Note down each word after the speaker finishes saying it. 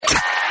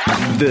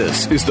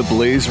This is the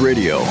Blaze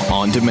Radio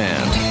on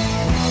demand.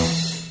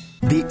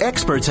 The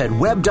experts at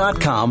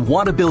Web.com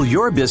want to build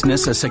your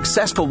business a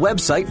successful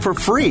website for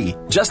free,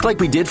 just like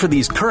we did for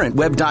these current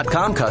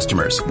Web.com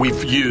customers.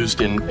 We've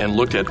used and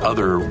looked at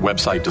other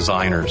website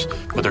designers,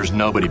 but there's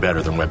nobody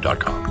better than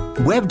Web.com.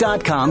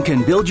 Web.com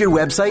can build your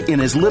website in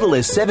as little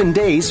as 7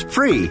 days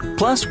free.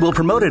 Plus, we'll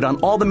promote it on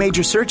all the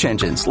major search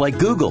engines like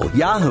Google,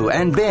 Yahoo,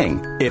 and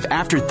Bing. If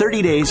after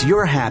 30 days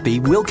you're happy,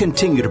 we'll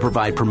continue to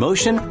provide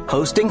promotion,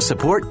 hosting,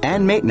 support,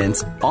 and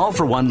maintenance, all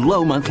for one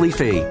low monthly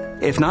fee.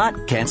 If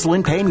not, cancel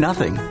and pay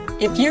nothing.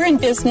 If you're in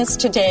business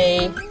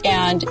today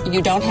and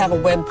you don't have a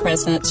web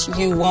presence,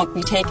 you won't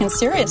be taken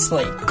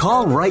seriously.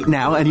 Call right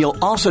now and you'll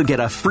also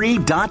get a free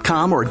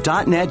 .com or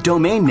 .net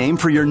domain name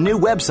for your new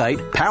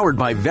website powered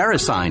by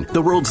VeriSign,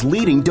 the world's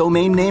leading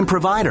domain name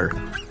provider.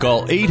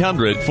 Call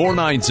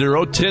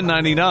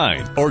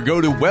 800-490-1099 or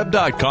go to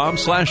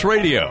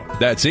web.com/radio.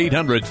 That's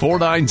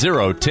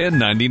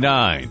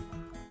 800-490-1099.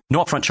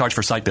 No upfront charge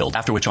for site build,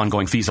 after which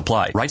ongoing fees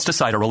apply. Rights to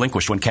site are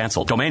relinquished when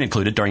canceled. Domain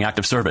included during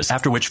active service,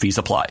 after which fees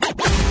apply.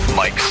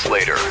 Mike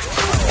Slater.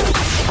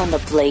 On the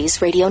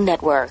Blaze Radio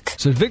Network.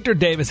 So Victor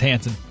Davis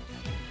Hanson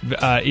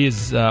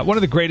is one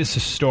of the greatest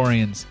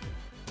historians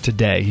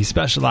today. He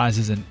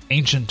specializes in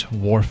ancient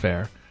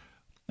warfare.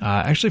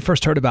 I actually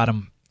first heard about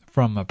him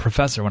from a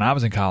professor when I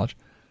was in college.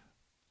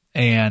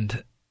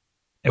 And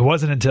it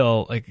wasn't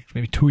until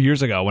maybe 2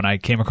 years ago when I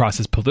came across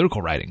his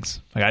political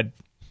writings.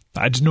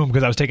 I just knew him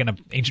because I was taking an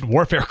ancient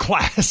warfare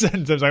class,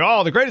 and so I was like,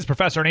 "Oh, the greatest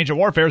professor in ancient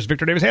warfare is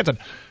Victor Davis Hanson."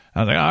 I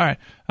was like, "All right,"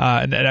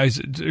 and I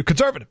was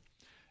conservative,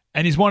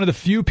 and he's one of the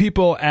few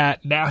people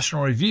at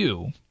National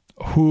Review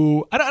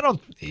who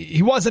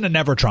he wasn't a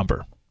never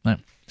Trumper.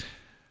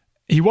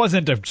 He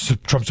wasn't a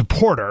Trump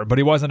supporter, but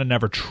he wasn't a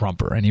never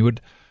Trumper, and he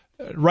would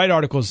write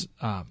articles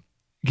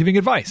giving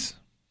advice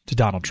to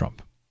Donald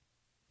Trump,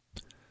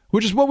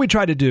 which is what we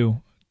tried to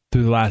do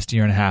through the last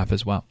year and a half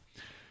as well.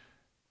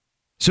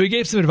 So he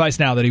gave some advice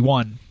now that he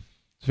won.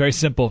 It's very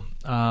simple.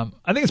 I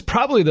think it's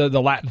probably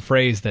the Latin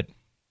phrase that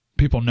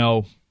people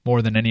know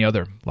more than any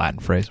other Latin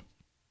phrase.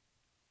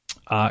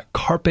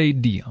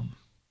 Carpe diem,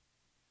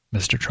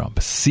 Mr.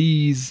 Trump.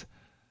 Seize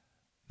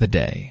the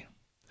day.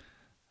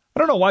 I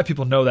don't know why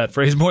people know that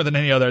phrase more than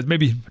any other.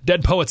 Maybe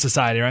Dead Poets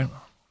Society, right?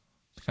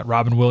 Got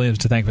Robin Williams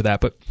to thank for that.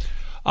 But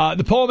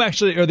the poem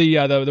actually, or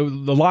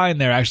the line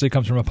there actually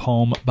comes from a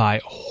poem by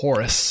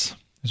Horace.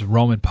 He's a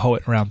Roman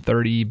poet around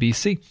 30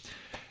 BC.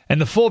 And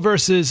the full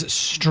verse is,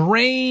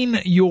 strain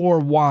your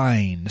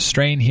wine.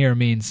 Strain here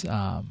means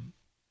to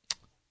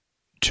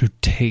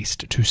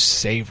taste, to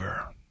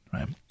savor,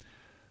 right?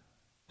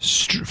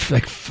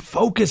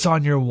 Focus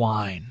on your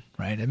wine,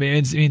 right? It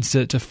means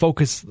to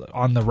focus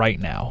on the right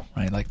now,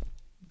 right? Like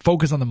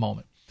focus on the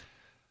moment.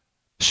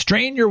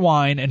 Strain your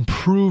wine and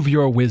prove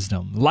your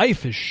wisdom.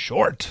 Life is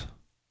short.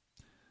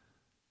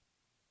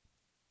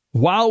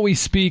 While we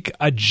speak,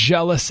 a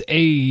jealous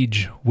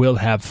age will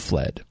have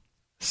fled.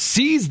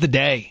 Seize the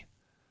day.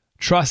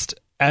 Trust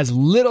as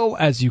little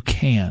as you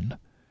can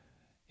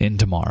in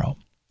tomorrow.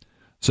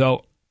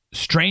 So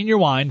strain your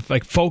wine,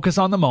 focus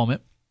on the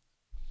moment.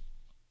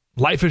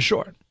 Life is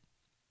short.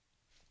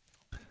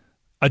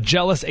 A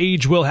jealous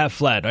age will have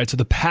fled, right? So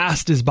the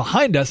past is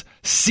behind us.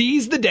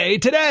 Seize the day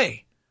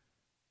today.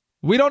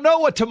 We don't know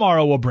what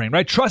tomorrow will bring,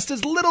 right? Trust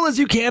as little as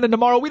you can in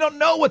tomorrow. We don't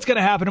know what's going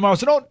to happen tomorrow.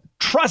 So don't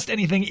trust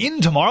anything in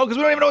tomorrow because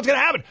we don't even know what's going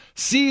to happen.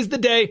 Seize the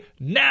day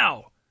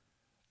now.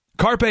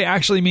 Carpe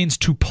actually means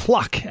to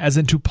pluck, as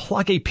in to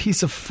pluck a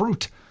piece of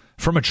fruit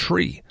from a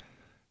tree.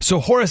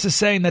 So Horace is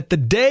saying that the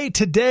day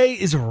today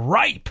is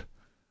ripe.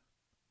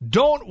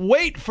 Don't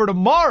wait for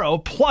tomorrow.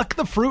 Pluck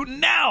the fruit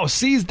now.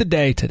 Seize the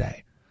day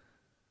today.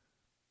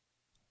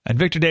 And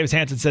Victor Davis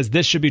Hanson says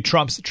this should be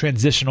Trump's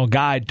transitional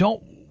guide.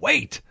 Don't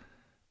wait.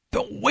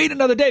 Don't wait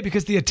another day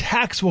because the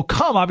attacks will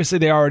come. Obviously,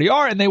 they already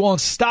are, and they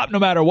won't stop no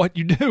matter what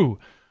you do.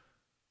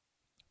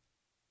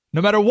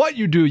 No matter what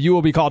you do, you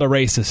will be called a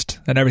racist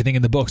and everything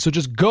in the book. So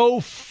just go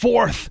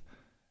forth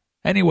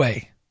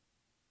anyway.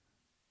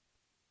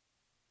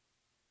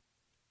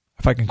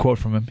 If I can quote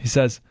from him, he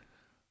says,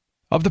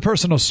 of the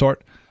personal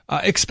sort,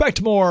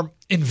 expect more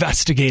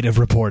investigative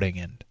reporting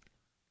and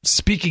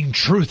speaking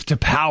truth to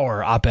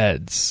power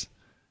op-eds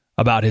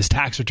about his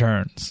tax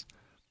returns,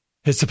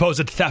 his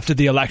supposed theft of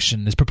the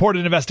election, his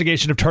purported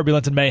investigation of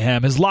turbulence and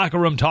mayhem, his locker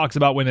room talks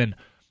about women,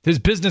 his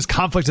business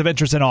conflicts of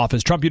interest in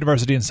office, Trump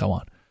University, and so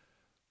on.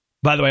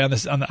 By the way,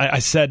 I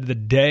said the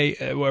day,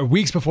 or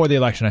weeks before the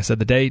election, I said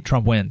the day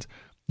Trump wins,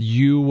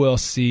 you will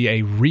see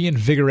a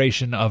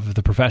reinvigoration of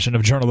the profession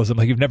of journalism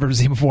like you've never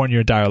seen before in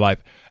your entire life.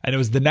 And it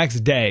was the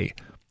next day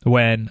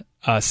when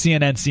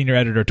CNN senior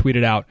editor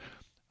tweeted out,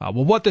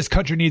 well, what this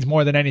country needs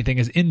more than anything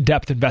is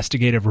in-depth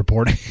investigative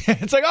reporting.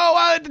 It's like, oh,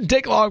 well, it didn't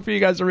take long for you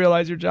guys to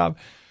realize your job.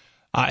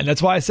 And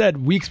that's why I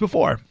said weeks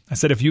before, I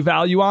said, if you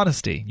value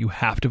honesty, you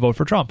have to vote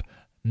for Trump.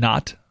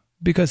 Not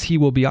because he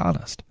will be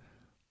honest,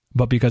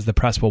 but because the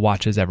press will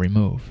watch his every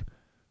move.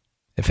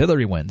 If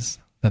Hillary wins,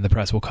 then the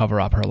press will cover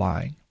up her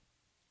lying.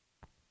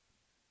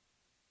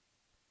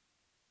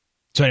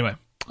 So anyway,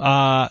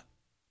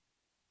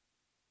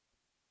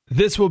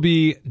 This will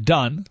be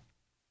done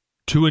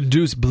to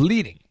induce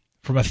bleeding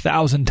from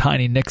 1,000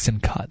 tiny nicks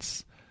and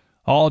cuts,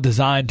 all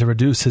designed to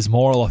reduce his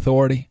moral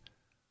authority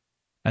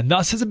and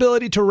thus his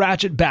ability to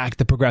ratchet back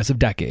the progressive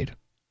decade.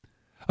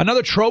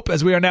 Another trope,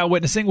 as we are now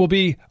witnessing, will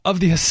be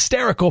of the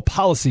hysterical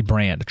policy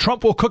brand.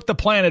 Trump will cook the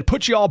planet,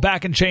 put you all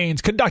back in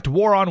chains, conduct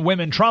war on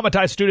women,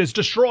 traumatize students,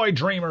 destroy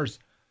dreamers.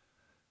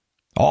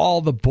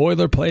 All the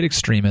boilerplate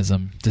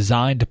extremism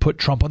designed to put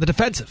Trump on the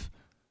defensive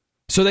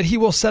so that he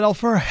will settle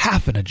for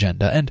half an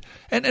agenda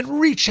and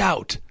reach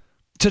out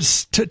to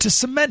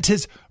cement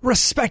his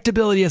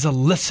respectability as a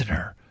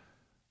listener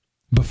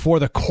before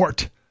the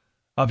court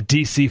of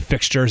D.C.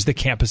 fixtures, the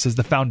campuses,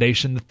 the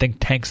foundation, the think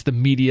tanks, the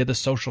media, the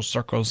social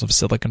circles of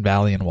Silicon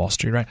Valley and Wall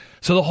Street, right?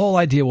 So the whole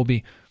idea will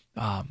be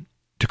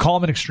to call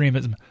him an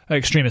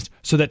extremist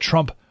so that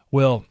Trump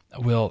will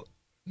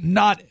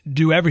not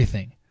do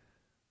everything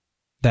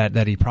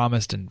that he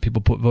promised and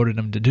people voted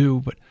him to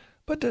do,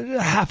 but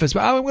half as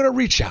well. I'm going to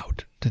reach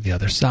out to the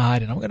other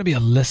side and I'm going to be a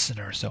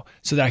listener so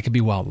that I can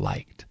be well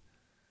liked.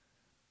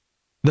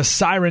 The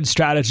siren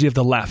strategy of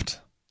the left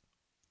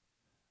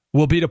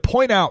will be to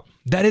point out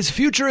that his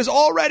future is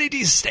already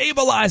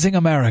destabilizing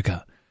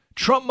America.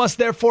 Trump must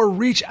therefore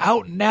reach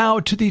out now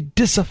to the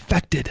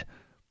disaffected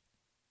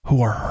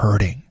who are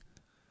hurting.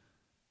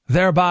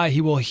 Thereby,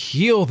 he will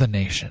heal the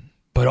nation,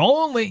 but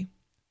only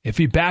if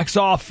he backs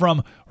off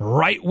from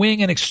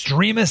right-wing and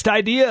extremist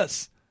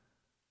ideas,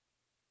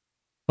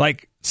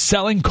 like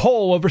selling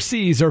coal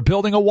overseas or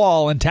building a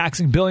wall and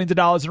taxing billions of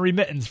dollars in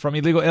remittance from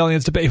illegal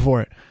aliens to pay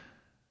for it.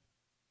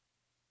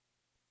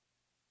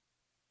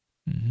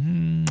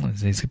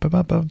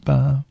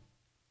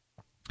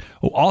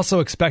 We'll also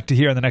expect to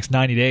hear in the next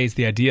 90 days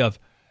the idea of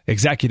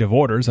executive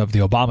orders of the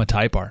Obama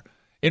type are,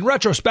 in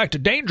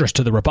retrospect, dangerous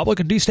to the Republic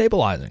and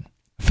destabilizing.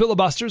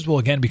 Filibusters will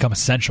again become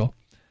essential.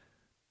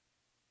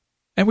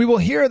 And we will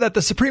hear that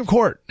the Supreme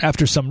Court,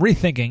 after some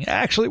rethinking,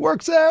 actually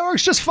works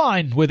just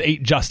fine with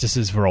 8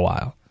 justices for a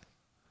while.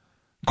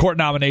 Court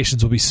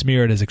nominations will be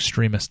smeared as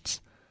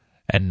extremists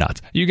and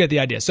nuts. You get the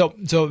idea. So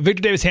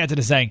Victor Davis Hanson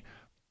is saying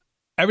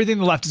everything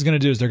the left is going to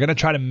do is they're going to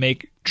try to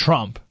make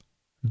Trump,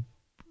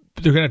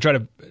 they're going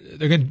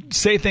to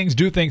say things,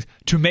 do things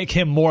to make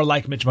him more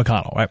like Mitch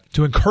McConnell, right?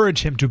 To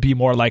encourage him to be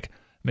more like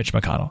Mitch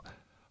McConnell,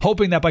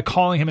 hoping that by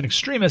calling him an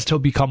extremist, he'll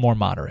become more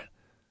moderate.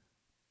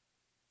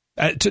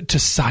 To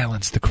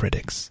silence the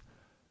critics.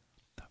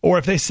 Or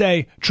if they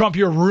say, Trump,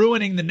 you're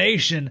ruining the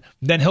nation,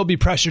 then he'll be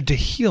pressured to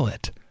heal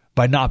it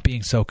by not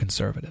being so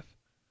conservative.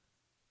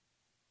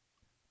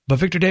 But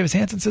Victor Davis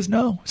Hanson says,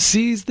 no,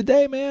 seize the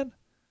day, man.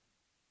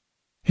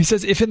 He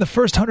says, if in the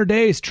first 100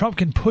 days Trump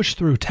can push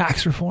through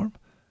tax reform,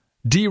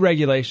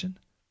 deregulation,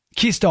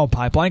 Keystone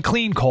Pipeline,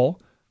 clean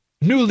coal,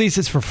 new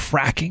leases for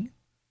fracking,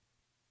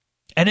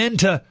 an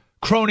end to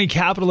crony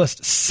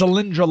capitalist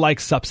Solyndra-like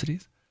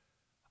subsidies,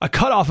 a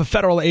cutoff of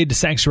federal aid to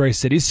sanctuary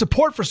cities,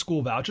 support for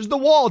school vouchers, the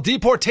wall,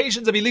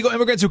 deportations of illegal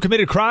immigrants who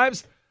committed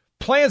crimes,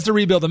 plans to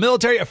rebuild the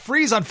military, a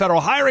freeze on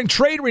federal hiring,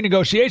 trade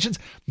renegotiations,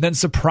 then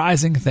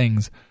surprising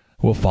things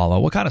will follow.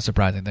 What kind of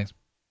surprising things?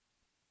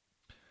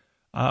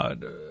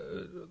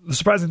 The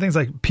surprising things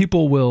like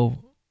people will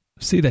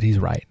see that he's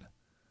right,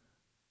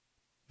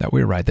 that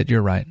we're right, that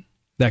you're right,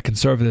 that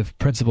conservative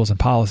principles and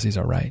policies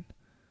are right.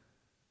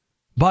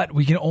 But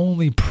we can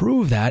only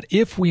prove that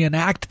if we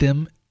enact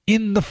them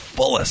in the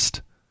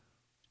fullest.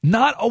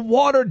 Not a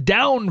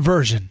watered-down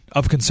version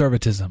of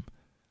conservatism.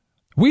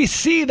 We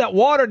see that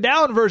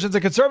watered-down versions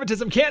of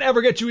conservatism can't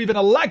ever get you even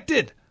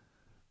elected.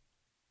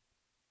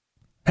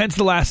 Hence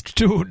the last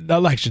 2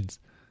 elections.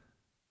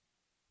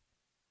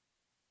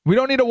 We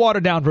don't need a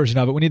watered-down version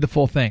of it. We need the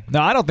full thing.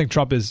 Now, I don't think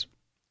Trump is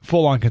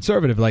full-on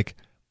conservative like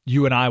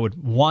you and I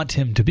would want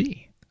him to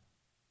be.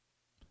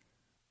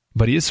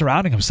 But he is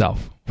surrounding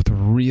himself with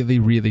really,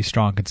 really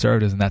strong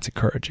conservatives, and that's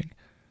encouraging.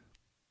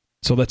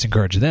 So let's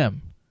encourage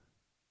them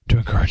to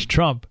encourage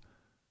Trump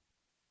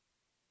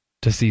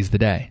to seize the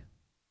day.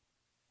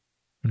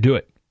 Do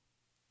it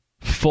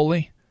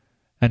fully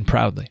and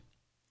proudly.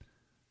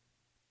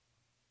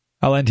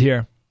 I'll end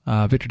here.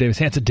 Victor Davis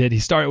Hanson did.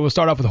 We'll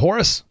start off with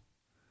Horace.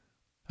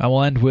 I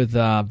will end with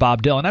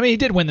Bob Dylan. I mean, he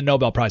did win the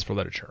Nobel Prize for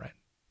Literature, right?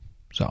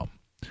 So,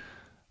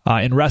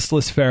 in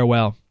Restless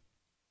Farewell,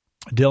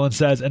 Dylan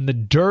says, and the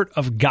dirt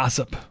of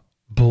gossip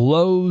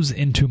blows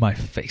into my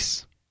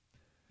face,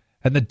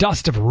 and the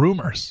dust of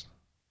rumors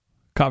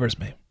covers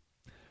me.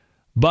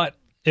 But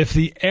if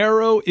the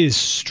arrow is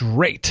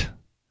straight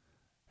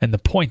and the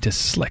point is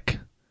slick,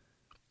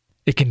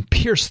 it can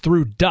pierce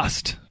through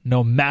dust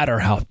no matter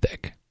how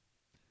thick.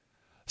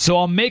 So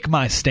I'll make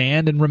my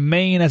stand and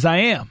remain as I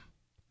am,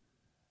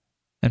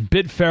 and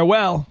bid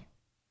farewell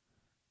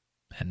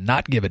and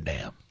not give a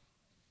damn.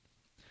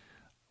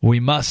 We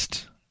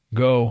must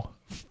go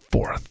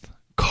forth.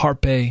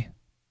 Carpe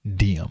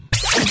diem.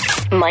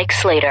 Mike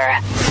Slater.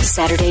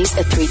 Saturdays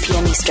at 3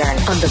 p.m. Eastern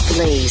on the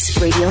Blaze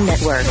Radio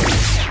Network.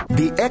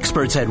 The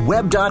experts at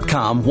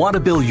Web.com want to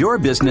build your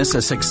business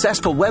a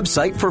successful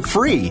website for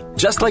free,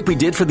 just like we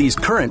did for these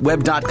current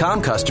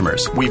Web.com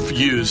customers. We've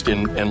used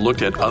and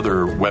looked at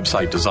other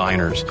website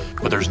designers,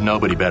 but there's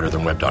nobody better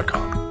than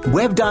Web.com.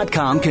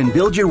 Web.com can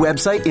build your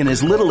website in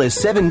as little as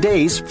 7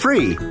 days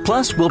free.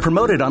 Plus, we'll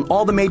promote it on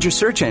all the major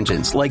search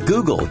engines like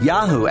Google,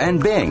 Yahoo,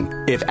 and Bing.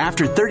 If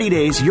after 30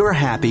 days you're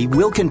happy,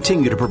 we'll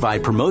continue to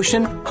provide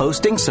promotion,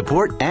 hosting,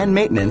 support, and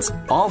maintenance,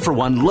 all for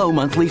one low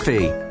monthly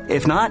fee.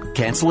 If not,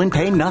 cancel and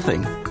pay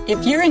nothing.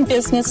 If you're in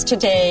business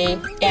today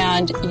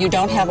and you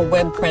don't have a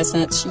web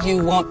presence,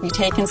 you won't be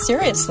taken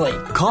seriously.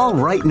 Call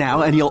right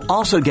now and you'll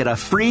also get a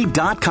free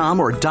 .com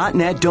or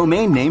 .net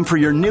domain name for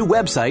your new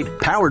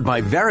website powered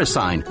by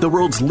VeriSign, the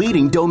world's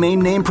leading domain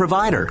name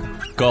provider.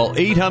 Call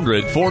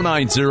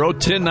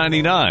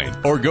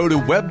 800-490-1099 or go to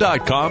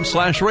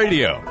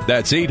web.com/radio.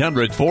 That's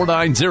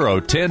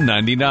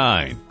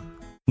 800-490-1099.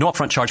 No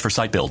upfront charge for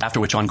site build, after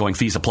which ongoing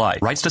fees apply.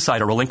 Rights to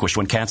site are relinquished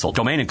when canceled.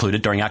 Domain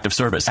included during active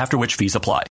service, after which fees apply.